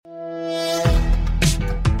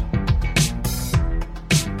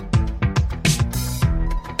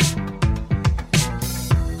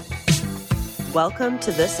Welcome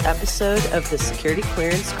to this episode of the Security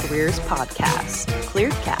Clearance Careers Podcast,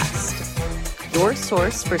 ClearedCast, your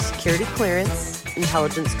source for security clearance,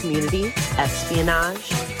 intelligence community, espionage,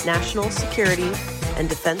 national security, and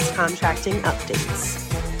defense contracting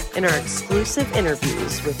updates, and our exclusive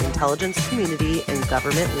interviews with intelligence community and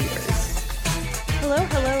government leaders. Hello,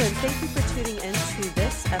 and thank you for tuning in to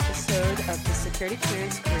this episode of the Security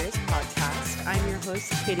Clearance Careers Podcast. I'm your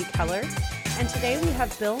host, Katie Keller. And today we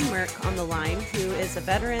have Bill Merck on the line, who is a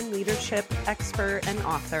veteran leadership expert and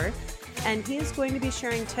author. And he is going to be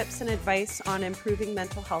sharing tips and advice on improving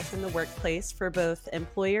mental health in the workplace for both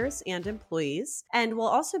employers and employees. And we'll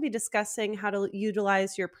also be discussing how to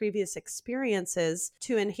utilize your previous experiences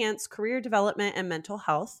to enhance career development and mental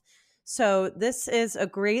health. So this is a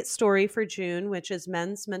great story for June, which is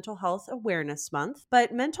Men's Mental Health Awareness Month.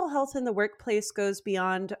 But mental health in the workplace goes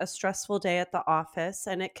beyond a stressful day at the office,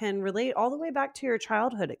 and it can relate all the way back to your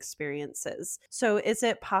childhood experiences. So is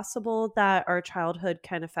it possible that our childhood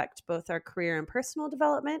can affect both our career and personal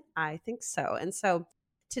development? I think so. And so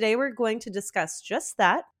today we're going to discuss just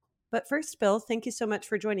that. But first, Bill, thank you so much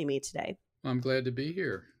for joining me today. I'm glad to be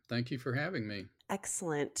here. Thank you for having me.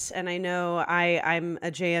 Excellent. And I know I'm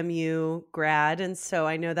a JMU grad, and so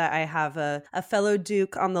I know that I have a fellow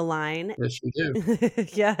Duke on the line. Yes, you do.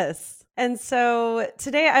 Yes. And so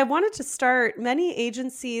today I wanted to start, many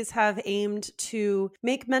agencies have aimed to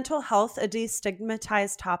make mental health a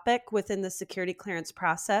destigmatized topic within the security clearance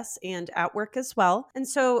process and at work as well. And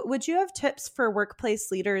so would you have tips for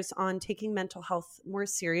workplace leaders on taking mental health more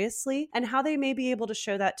seriously and how they may be able to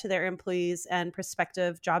show that to their employees and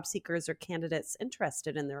prospective job seekers or candidates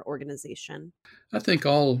interested in their organization? I think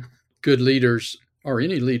all good leaders, or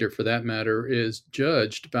any leader for that matter, is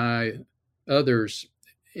judged by others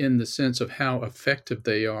in the sense of how effective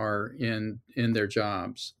they are in their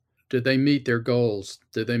jobs. Do they meet their goals?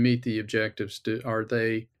 Do they meet the objectives? Are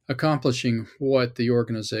they accomplishing what the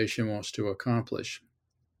organization wants to accomplish?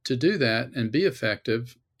 To do that and be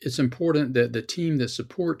effective, it's important that the team that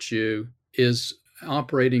supports you is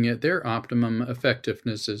operating at their optimum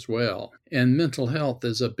effectiveness as well. And mental health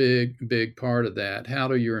is a big part of that. How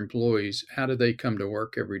do your employees, how do they come to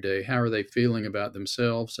work every day? How are they feeling about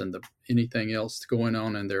themselves and anything else going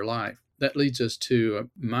on in their life? That leads us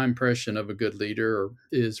to my impression of a good leader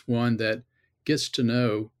is one that gets to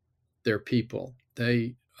know their people.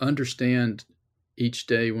 They understand each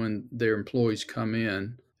day when their employees come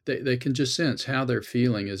in. They can just sense how they're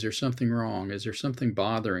feeling. Is there something wrong? Is there something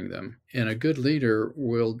bothering them? And a good leader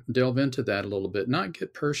will delve into that a little bit, not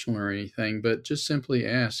get personal or anything, but just simply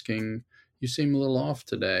asking, you seem a little off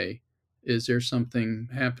today. Is there something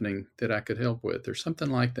happening that I could help with? Or something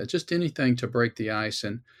like that. Just anything to break the ice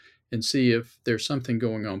and see if there's something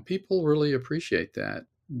going on. People really appreciate that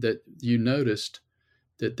you noticed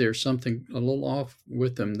that there's something a little off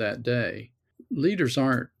with them that day. Leaders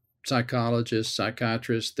aren't psychologists,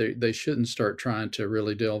 psychiatrists. They shouldn't start trying to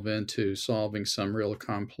really delve into solving some real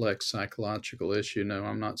complex psychological issue. No,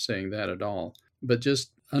 I'm not saying that at all. But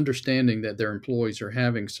just understanding that their employees are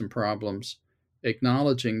having some problems,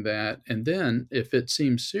 acknowledging that, and then if it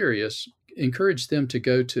seems serious, encourage them to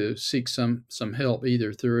go to seek some help,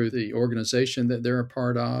 either through the organization that they're a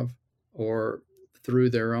part of or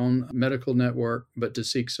through their own medical network, but to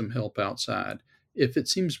seek some help outside. If it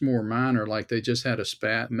seems more minor, like they just had a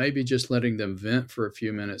spat, maybe just letting them vent for a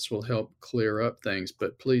few minutes will help clear up things.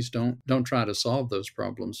 But please don't try to solve those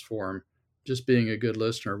problems for them. Just being a good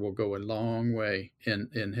listener will go a long way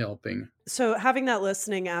in helping. So having that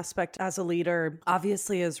listening aspect as a leader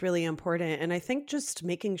obviously is really important. And I think just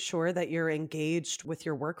making sure that you're engaged with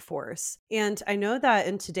your workforce. And I know that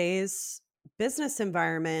in today's business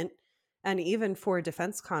environment, and even for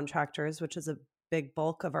defense contractors, which is a big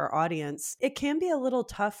bulk of our audience, it can be a little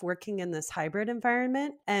tough working in this hybrid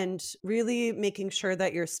environment, and really making sure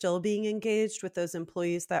that you're still being engaged with those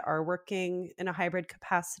employees that are working in a hybrid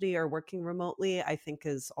capacity or working remotely, I think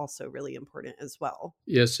is also really important as well.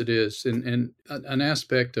 Yes, it is. And an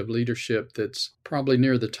aspect of leadership that's probably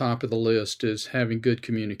near the top of the list is having good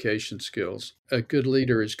communication skills. A good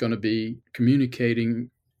leader is going to be communicating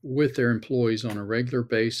with their employees on a regular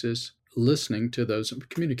basis, listening to those.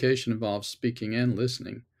 Communication involves speaking and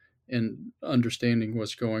listening and understanding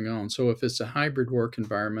what's going on. So if it's a hybrid work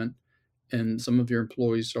environment and some of your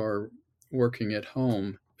employees are working at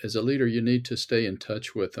home, as a leader, you need to stay in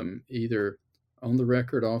touch with them, either on the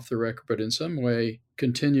record, off the record, but in some way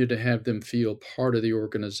continue to have them feel part of the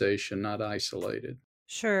organization, not isolated.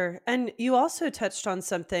 Sure. And you also touched on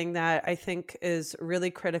something that I think is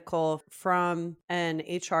really critical from an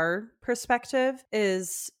HR perspective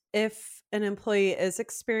is if an employee is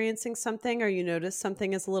experiencing something or you notice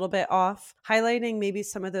something is a little bit off, highlighting maybe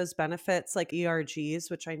some of those benefits like ERGs,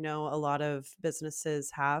 which I know a lot of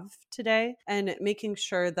businesses have today, and making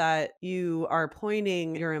sure that you are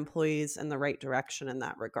pointing your employees in the right direction in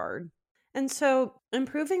that regard. And so,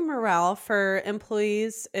 improving morale for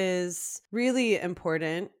employees is really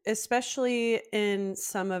important, especially in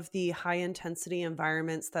some of the high intensity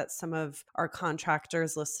environments that some of our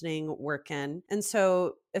contractors listening work in. And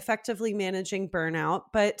so, effectively managing burnout.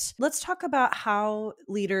 But let's talk about how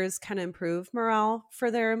leaders can improve morale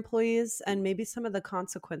for their employees and maybe some of the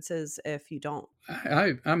consequences if you don't.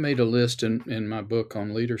 I made a list in my book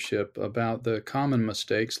on leadership about the common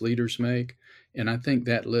mistakes leaders make. And I think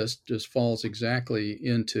that list just falls exactly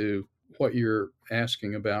into what you're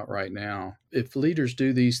asking about right now. If leaders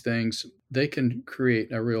do these things, they can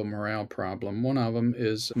create a real morale problem. One of them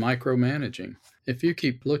is micromanaging. If you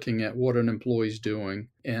keep looking at what an employee's doing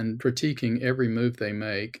and critiquing every move they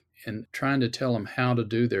make and trying to tell them how to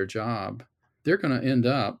do their job, they're going to end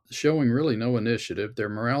up showing really no initiative. Their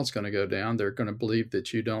morale's going to go down. They're going to believe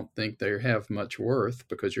that you don't think they have much worth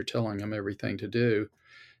because you're telling them everything to do.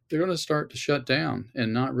 They're going to start to shut down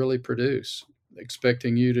and not really produce,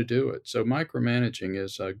 expecting you to do it. So micromanaging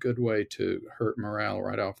is a good way to hurt morale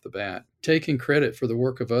right off the bat. Taking credit for the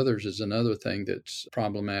work of others is another thing that's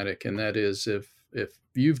problematic, and that is if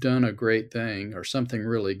you've done a great thing or something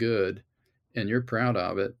really good and you're proud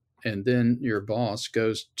of it, and then your boss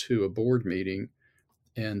goes to a board meeting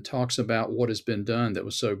and talks about what has been done that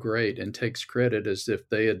was so great and takes credit as if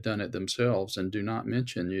they had done it themselves and do not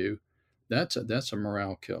mention you, that's a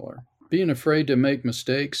morale killer. Being afraid to make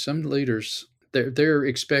mistakes, some leaders they're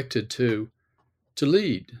expected to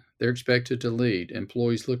lead. They're expected to lead.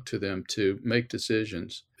 Employees look to them to make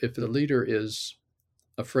decisions. If the leader is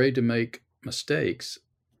afraid to make mistakes,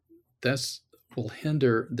 that's will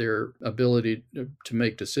hinder their ability to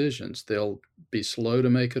make decisions. They'll be slow to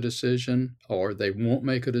make a decision, or they won't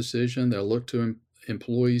make a decision. They'll look to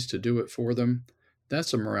employees to do it for them.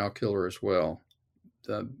 That's a morale killer as well.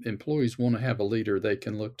 The employees want to have a leader they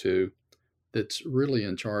can look to that's really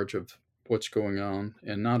in charge of what's going on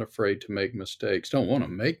and not afraid to make mistakes. Don't want to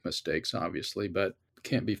make mistakes, obviously, but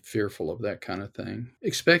can't be fearful of that kind of thing.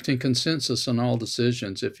 Expecting consensus on all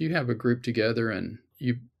decisions. If you have a group together and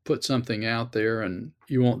you put something out there and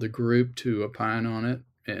you want the group to opine on it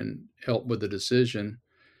and help with the decision,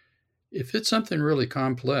 if it's something really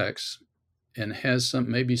complex and has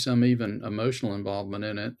maybe some even emotional involvement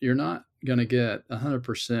in it, you're not going to get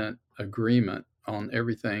 100% agreement on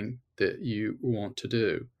everything that you want to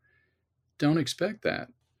do. Don't expect that.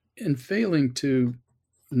 In failing to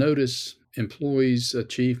notice employees'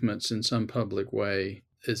 achievements in some public way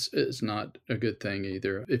is not a good thing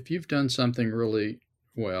either. If you've done something really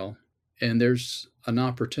well and there's an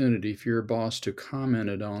opportunity for your boss to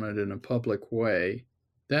comment on it in a public way,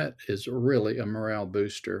 that is really a morale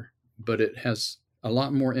booster. But it has a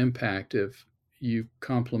lot more impact if you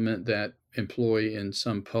compliment that employee in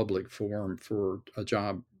some public forum for a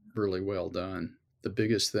job really well done. The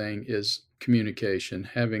biggest thing is communication,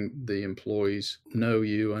 having the employees know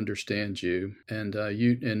you, understand you, and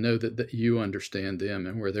know that you understand them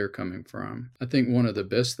and where they're coming from. I think one of the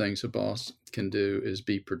best things a boss can do is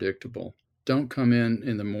be predictable. Don't come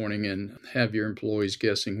in the morning and have your employees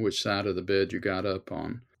guessing which side of the bed you got up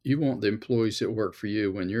on. You want the employees that work for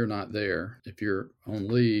you when you're not there. If you're on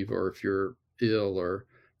leave or if you're ill or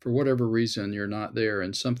for whatever reason you're not there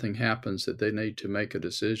and something happens that they need to make a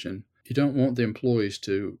decision, you don't want the employees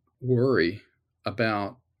to worry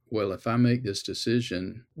about, well, if I make this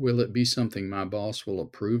decision, will it be something my boss will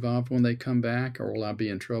approve of when they come back, or will I be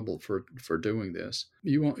in trouble for doing this?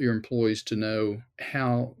 You want your employees to know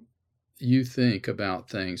how you think about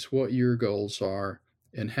things, what your goals are,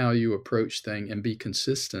 and how you approach things, and be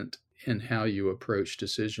consistent in how you approach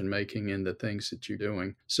decision making in the things that you're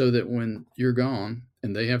doing, so that when you're gone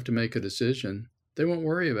and they have to make a decision, they won't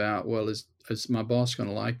worry about, well, is my boss going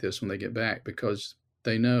to like this when they get back? Because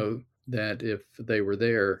they know that if they were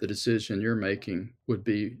there, the decision you're making would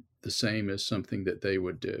be the same as something that they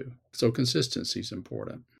would do. So consistency is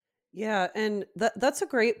important. Yeah, and that's a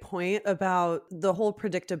great point about the whole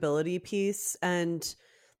predictability piece, and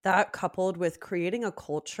that coupled with creating a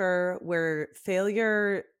culture where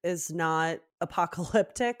failure is not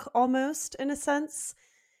apocalyptic almost in a sense.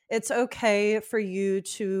 It's okay for you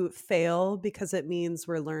to fail because it means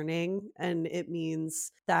we're learning and it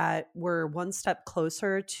means that we're one step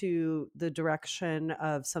closer to the direction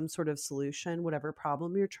of some sort of solution, whatever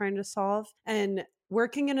problem you're trying to solve. And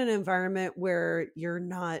working in an environment where you're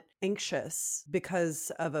not anxious because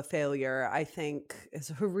of a failure, I think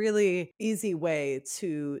is a really easy way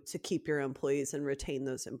to keep your employees and retain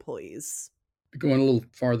those employees. Going a little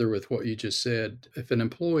farther with what you just said, if an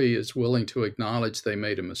employee is willing to acknowledge they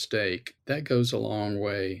made a mistake, that goes a long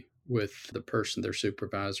way with the person, their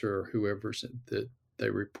supervisor, or whoever that they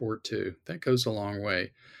report to. That goes a long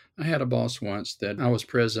way. I had a boss once that I was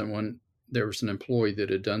present when there was an employee that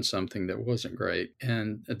had done something that wasn't great.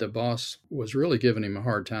 And the boss was really giving him a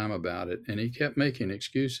hard time about it. And he kept making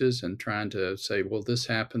excuses and trying to say, well, this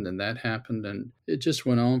happened and that happened. And it just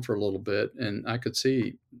went on for a little bit. And I could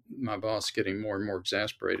see my boss getting more and more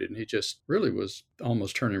exasperated. And he just really was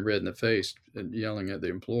almost turning red in the face and yelling at the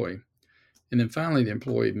employee. And then finally, the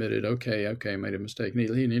employee admitted, okay, I made a mistake. And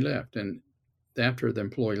he left. And after the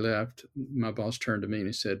employee left, my boss turned to me and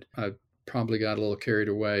he said, I probably got a little carried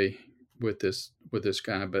away with this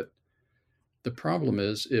guy, but the problem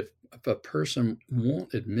is if a person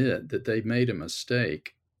won't admit that they made a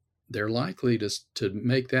mistake, they're likely to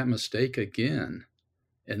make that mistake again.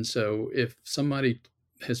 And so if somebody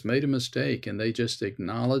has made a mistake and they just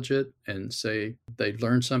acknowledge it and say they've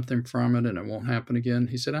learned something from it and it won't happen again,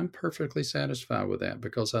 he said, I'm perfectly satisfied with that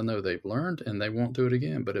because I know they've learned and they won't do it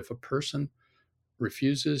again. But if a person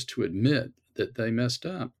refuses to admit that they messed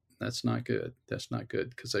up, that's not good. That's not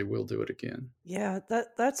good because they will do it again. Yeah,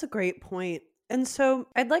 that's a great point. And so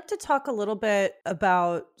I'd like to talk a little bit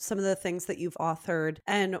about some of the things that you've authored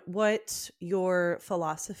and what your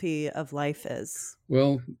philosophy of life is.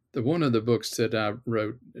 Well, one of the books that I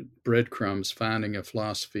wrote, Breadcrumbs, Finding a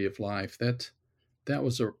Philosophy of Life, that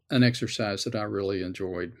was an exercise that I really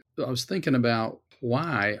enjoyed. I was thinking about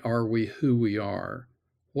why are we who we are?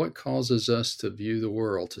 What causes us to view the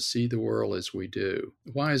world, to see the world as we do?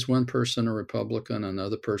 Why is one person a Republican,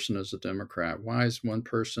 another person is a Democrat? Why is one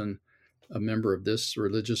person a member of this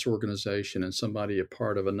religious organization and somebody a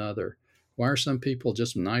part of another? Why are some people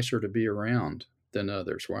just nicer to be around than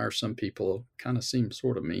others? Why are some people kind of seem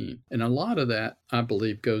sort of mean? And a lot of that, I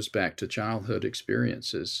believe, goes back to childhood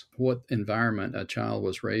experiences. What environment a child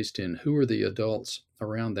was raised in? Who are the adults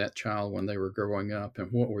around that child when they were growing up?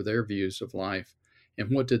 And what were their views of life? And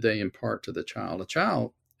what did they impart to the child? A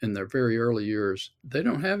child in their very early years, they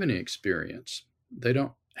don't have any experience. They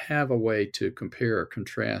don't have a way to compare or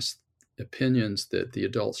contrast opinions that the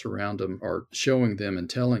adults around them are showing them and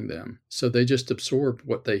telling them. So they just absorb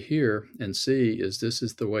what they hear and see as this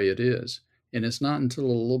is the way it is. And it's not until a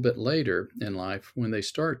little bit later in life when they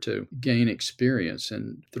start to gain experience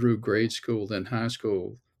and through grade school, then high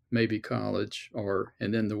school, maybe college,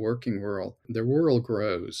 and then the working world, their world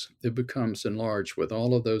grows. It becomes enlarged with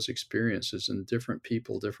all of those experiences and different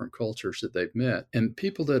people, different cultures that they've met. And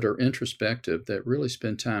people that are introspective, that really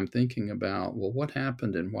spend time thinking about, well, what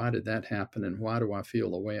happened and why did that happen and why do I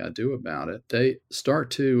feel the way I do about it? They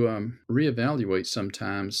start to reevaluate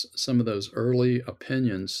sometimes some of those early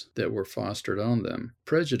opinions that were fostered on them.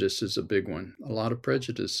 Prejudice is a big one. A lot of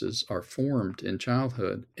prejudices are formed in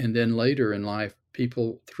childhood, and then later in life,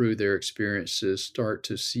 people through their experiences start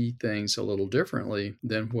to see things a little differently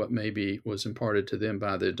than what maybe was imparted to them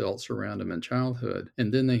by the adults around them in childhood.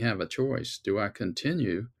 And then they have a choice. Do I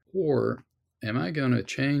continue, or am I going to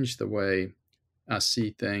change the way I see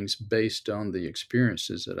things based on the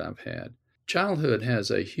experiences that I've had? Childhood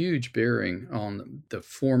has a huge bearing on the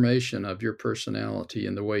formation of your personality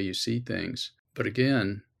and the way you see things. But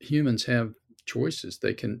again, humans have choices.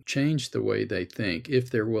 They can change the way they think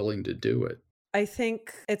if they're willing to do it. I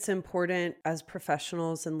think it's important as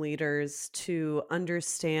professionals and leaders to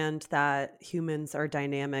understand that humans are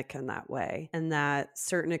dynamic in that way, and that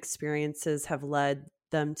certain experiences have led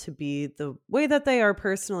them to be the way that they are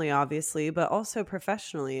personally, obviously, but also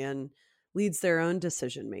professionally, and leads their own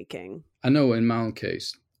decision making. I know in my own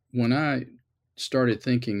case, when I started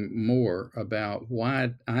thinking more about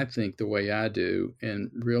why I think the way I do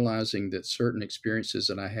and realizing that certain experiences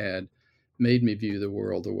that I had made me view the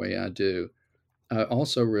world the way I do, I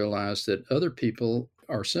also realized that other people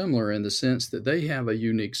are similar in the sense that they have a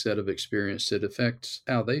unique set of experience that affects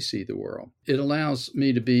how they see the world. It allows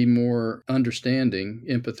me to be more understanding,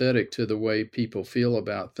 empathetic to the way people feel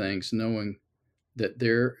about things, knowing that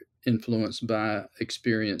they're influenced by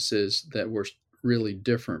experiences that were really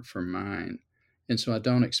different from mine. And so I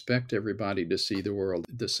don't expect everybody to see the world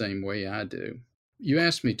the same way I do. You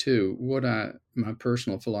asked me too, my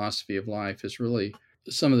personal philosophy of life is really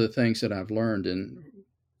some of the things that I've learned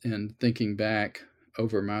in thinking back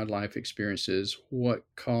over my life experiences, what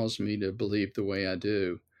caused me to believe the way I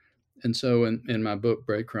do. And so in my book,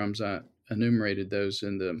 Breadcrumbs, I enumerated those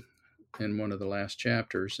in one of the last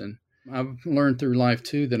chapters. And I've learned through life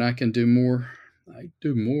too that I can do more I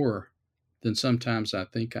do more than sometimes I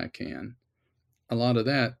think I can. A lot of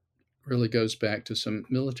that really goes back to some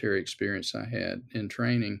military experience I had in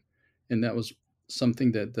training. And that was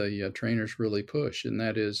something that the trainers really push. And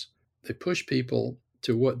that is they push people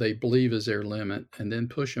to what they believe is their limit and then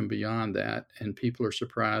push them beyond that. And people are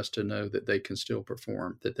surprised to know that they can still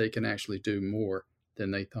perform, that they can actually do more than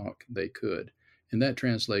they thought they could. And that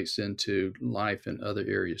translates into life in other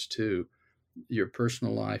areas too. Your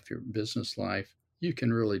personal life, your business life, you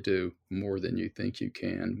can really do more than you think you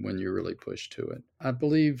can when you're really pushed to it. I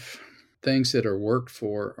believe things that are worked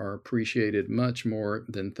for are appreciated much more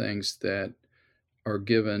than things that are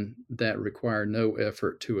given that require no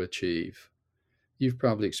effort to achieve. You've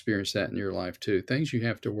probably experienced that in your life too. Things you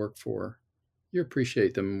have to work for, you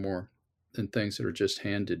appreciate them more than things that are just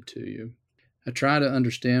handed to you. I try to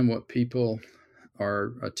understand what people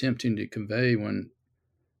are attempting to convey when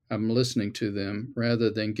I'm listening to them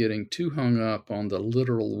rather than getting too hung up on the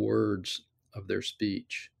literal words of their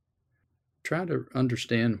speech. Try to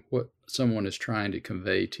understand what someone is trying to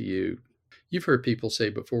convey to you. You've heard people say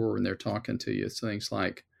before when they're talking to you things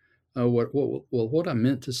like, "Oh, what I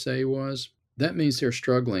meant to say was." That means they're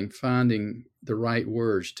struggling finding the right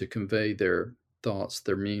words to convey their thoughts,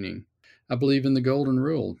 their meaning. I believe in the golden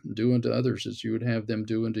rule: do unto others as you would have them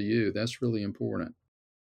do unto you. That's really important.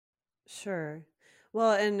 Sure.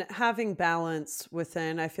 Well, and having balance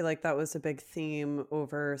within, I feel like that was a big theme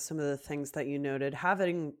over some of the things that you noted.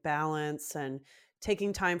 Having balance and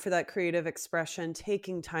taking time for that creative expression,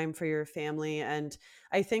 taking time for your family. And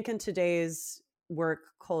I think in today's work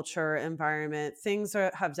culture environment,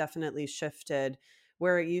 have definitely shifted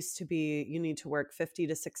where it used to be you need to work 50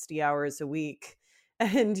 to 60 hours a week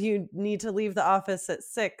and you need to leave the office at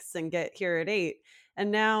 6 and get here at 8.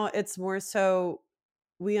 And now it's more so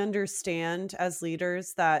we understand as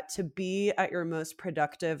leaders that to be at your most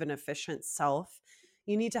productive and efficient self,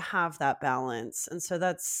 you need to have that balance. And so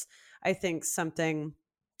that's, I think, something,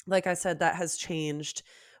 like I said, that has changed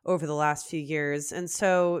over the last few years. And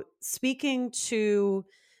so, speaking to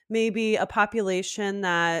maybe a population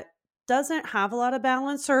that doesn't have a lot of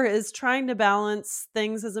balance or is trying to balance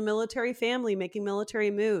things as a military family, making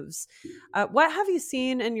military moves, what have you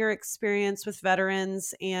seen in your experience with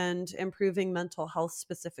veterans and improving mental health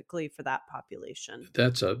specifically for that population?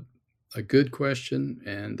 That's a good question,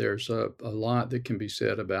 and there's a lot that can be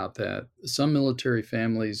said about that. Some military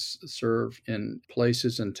families serve in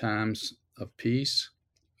places and times of peace.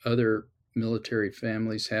 Other military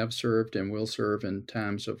families have served and will serve in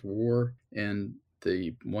times of war, and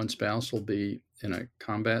the one spouse will be in a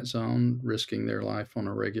combat zone, risking their life on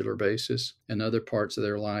a regular basis, and other parts of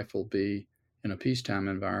their life will be in a peacetime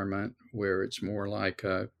environment where it's more like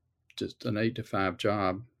just an 8 to 5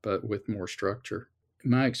 job, but with more structure.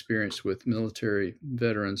 My experience with military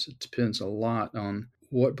veterans, it depends a lot on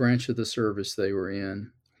what branch of the service they were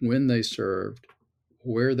in, when they served,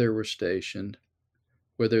 where they were stationed,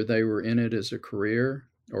 whether they were in it as a career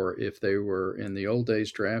or if they were in the old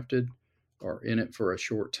days drafted or in it for a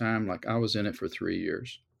short time, like I was in it for 3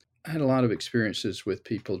 years. I had a lot of experiences with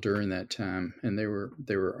people during that time, and they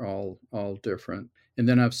were all different. And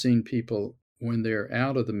then I've seen people when they're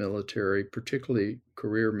out of the military, particularly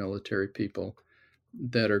career military people,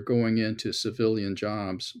 that are going into civilian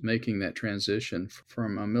jobs, making that transition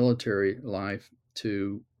from a military life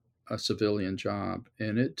to a civilian job.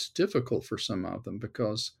 And it's difficult for some of them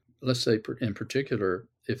because, let's say, in particular,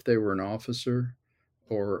 if they were an officer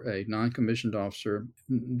or a non commissioned officer,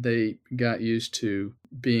 they got used to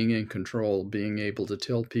being in control, being able to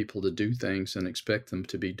tell people to do things and expect them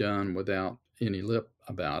to be done without any lip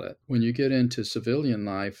about it. When you get into civilian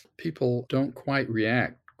life, people don't quite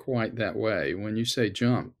react quite that way. When you say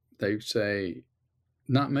jump, they say,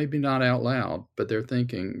 not maybe not out loud, but they're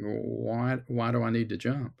thinking, why do I need to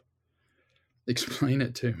jump? Explain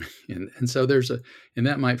it to me. And so and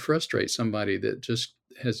that might frustrate somebody that just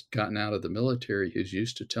has gotten out of the military who's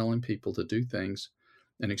used to telling people to do things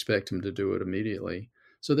and expect them to do it immediately.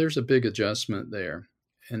 So there's a big adjustment there.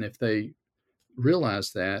 And if they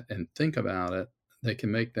realize that and think about it, they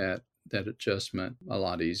can make that adjustment a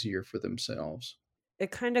lot easier for themselves. It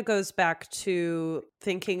kind of goes back to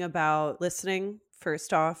thinking about listening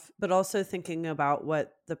first off, but also thinking about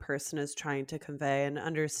what the person is trying to convey and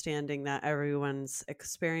understanding that everyone's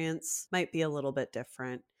experience might be a little bit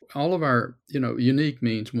different. All of our, unique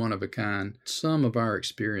means one of a kind. Some of our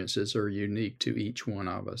experiences are unique to each one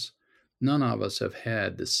of us. None of us have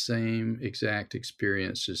had the same exact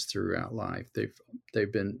experiences throughout life.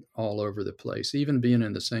 They've been all over the place, even being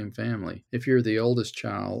in the same family. If you're the oldest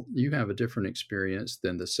child, you have a different experience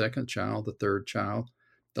than the second child, the third child,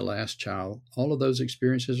 the last child, all of those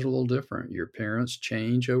experiences are a little different. Your parents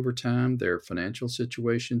change over time. Their financial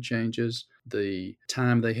situation changes. The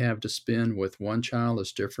time they have to spend with one child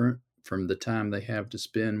is different from the time they have to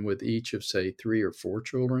spend with each of, say, 3 or 4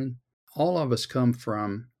 children. All of us come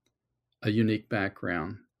from a unique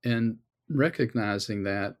background, and recognizing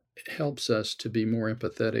that helps us to be more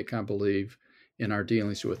empathetic, I believe, in our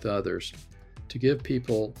dealings with others, to give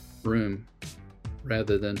people room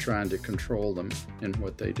rather than trying to control them in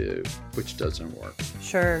what they do, which doesn't work.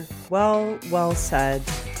 Sure. Well said.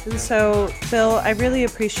 And so, Phil, I really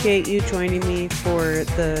appreciate you joining me for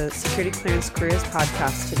the Security Clearance Careers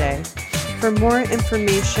podcast today. For more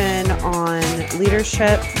information on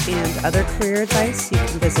leadership and other career advice, you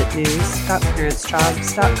can visit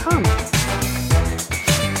news.clearancejobs.com.